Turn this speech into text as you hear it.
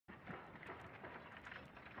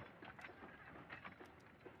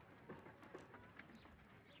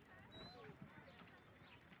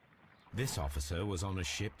This officer was on a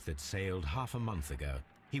ship that sailed half a month ago.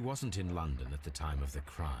 He wasn't in London at the time of the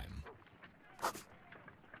crime.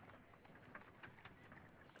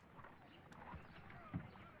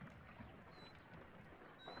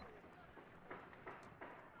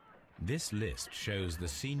 This list shows the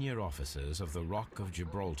senior officers of the Rock of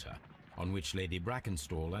Gibraltar, on which Lady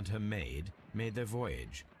Brackenstall and her maid made their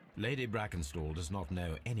voyage. Lady Brackenstall does not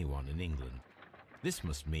know anyone in England. This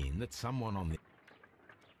must mean that someone on the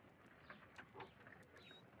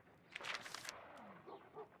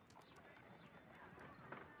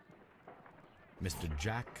Mr.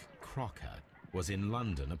 Jack Crocker was in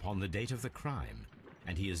London upon the date of the crime,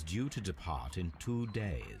 and he is due to depart in 2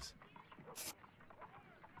 days.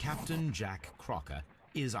 Captain Jack Crocker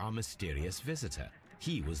is our mysterious visitor.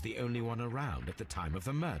 He was the only one around at the time of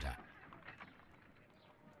the murder.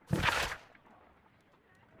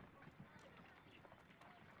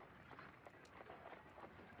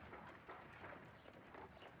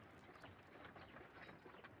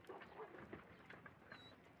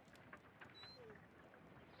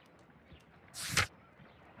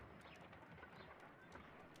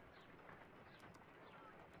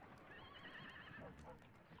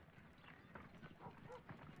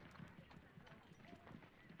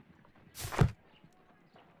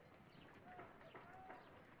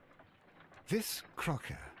 This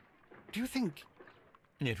Crocker, do you think...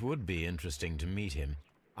 It would be interesting to meet him.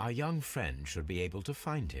 Our young friend should be able to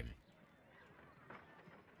find him.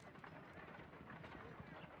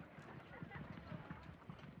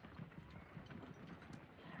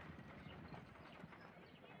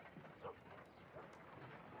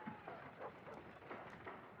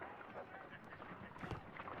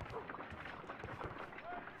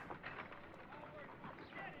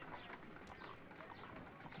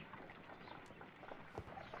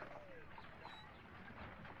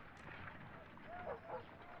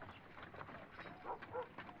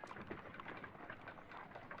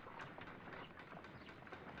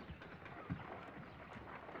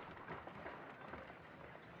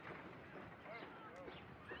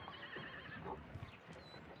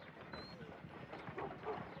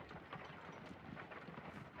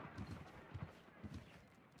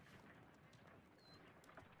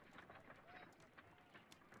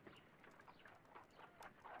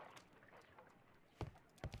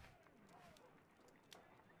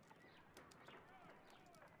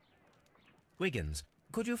 Wiggins,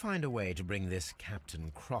 could you find a way to bring this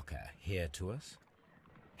Captain Crocker here to us?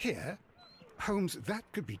 Here? Holmes, that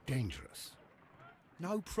could be dangerous.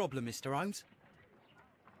 No problem, Mr. Holmes.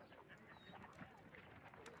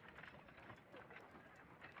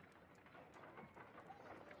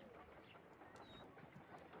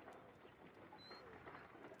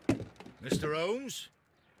 Mr. Holmes,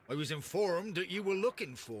 I was informed that you were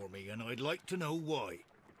looking for me, and I'd like to know why.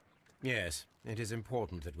 Yes, it is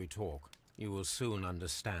important that we talk. You will soon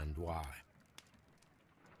understand why.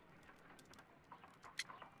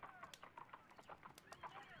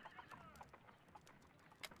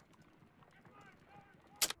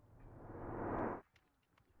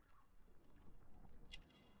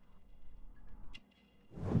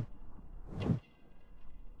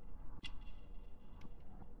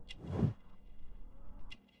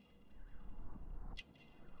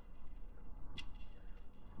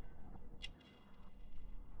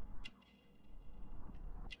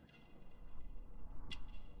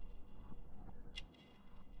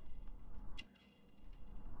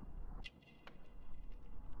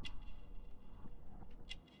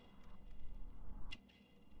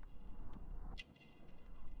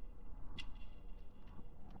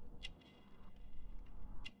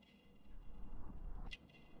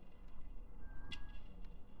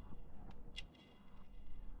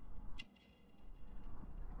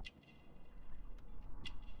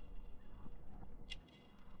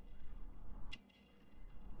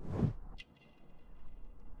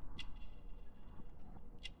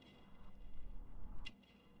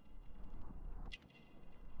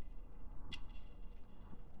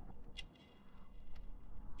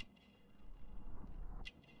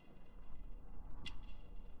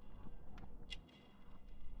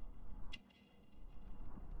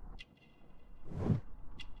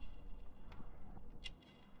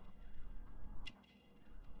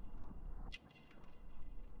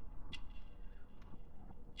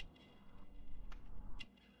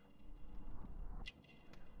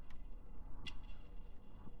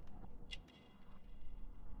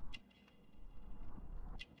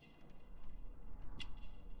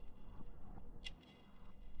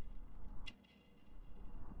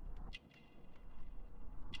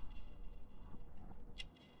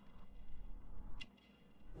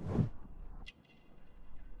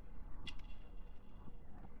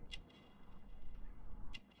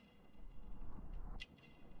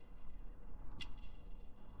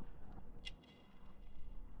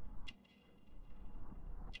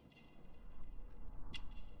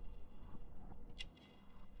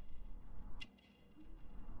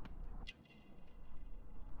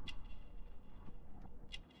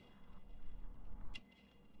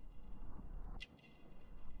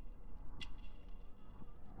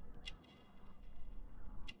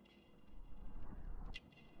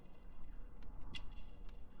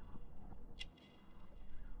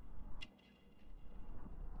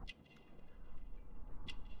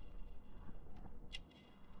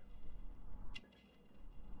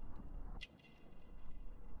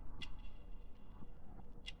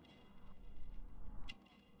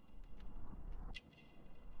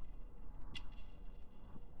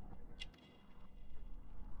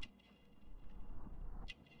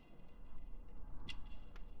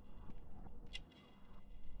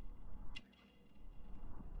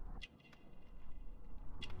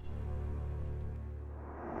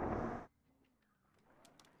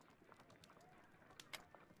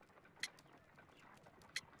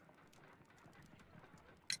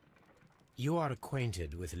 You are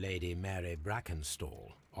acquainted with Lady Mary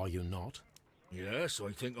Brackenstall, are you not? Yes,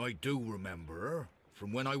 I think I do remember her.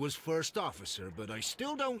 From when I was first officer, but I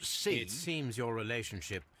still don't see... It seems your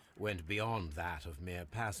relationship went beyond that of mere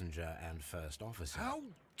passenger and first officer. How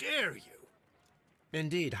dare you?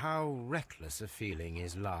 Indeed, how reckless a feeling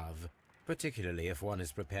is love, particularly if one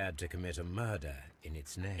is prepared to commit a murder in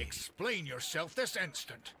its name. Explain yourself this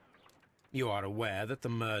instant. You are aware that the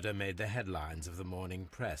murder made the headlines of the morning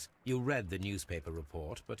press. You read the newspaper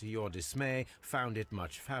report, but to your dismay, found it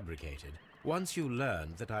much fabricated. Once you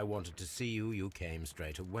learned that I wanted to see you, you came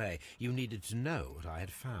straight away. You needed to know what I had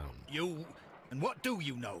found. You... and what do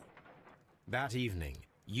you know? That evening,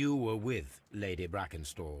 you were with Lady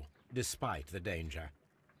Brackenstall, despite the danger.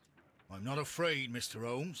 I'm not afraid, Mr.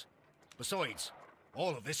 Holmes. Besides,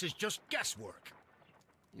 all of this is just guesswork.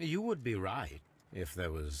 You would be right, if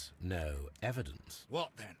there was no evidence.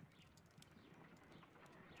 What then?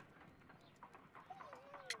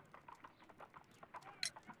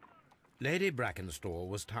 Lady Brackenstall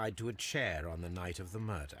was tied to a chair on the night of the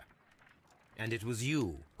murder. And it was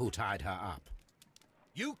you who tied her up.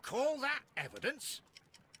 You call that evidence?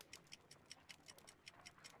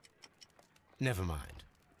 Never mind.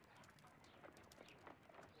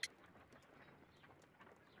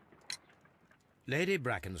 Lady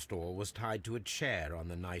Brackenstall was tied to a chair on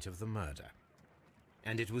the night of the murder.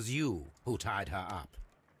 And it was you who tied her up.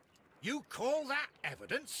 You call that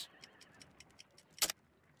evidence?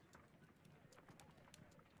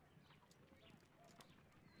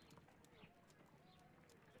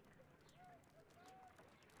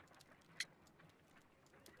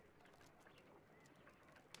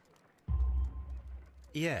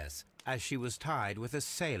 Yes, as she was tied with a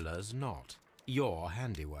sailor's knot. Your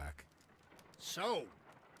handiwork. So,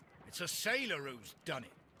 it's a sailor who's done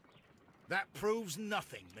it. That proves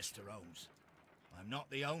nothing, Mr. Holmes. I'm not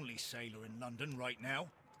the only sailor in London right now.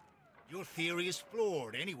 Your theory is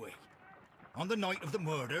flawed anyway. On the night of the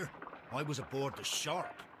murder, I was aboard the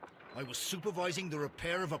Shark. I was supervising the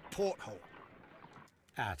repair of a porthole.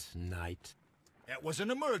 At night? It was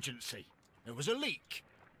an emergency. There was a leak.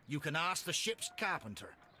 You can ask the ship's carpenter.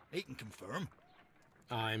 He can confirm.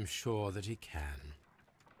 I'm sure that he can.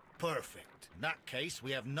 Perfect. In that case,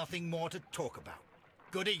 we have nothing more to talk about.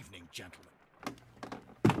 Good evening, gentlemen.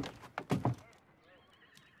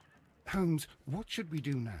 Holmes, what should we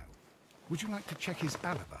do now? Would you like to check his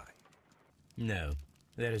alibi? No.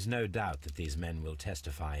 There is no doubt that these men will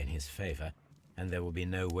testify in his favor, and there will be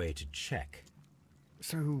no way to check.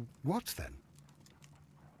 So, what then?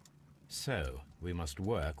 So, we must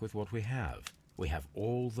work with what we have. We have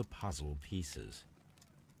all the puzzle pieces.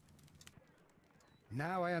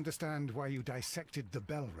 Now I understand why you dissected the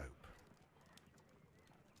bell rope.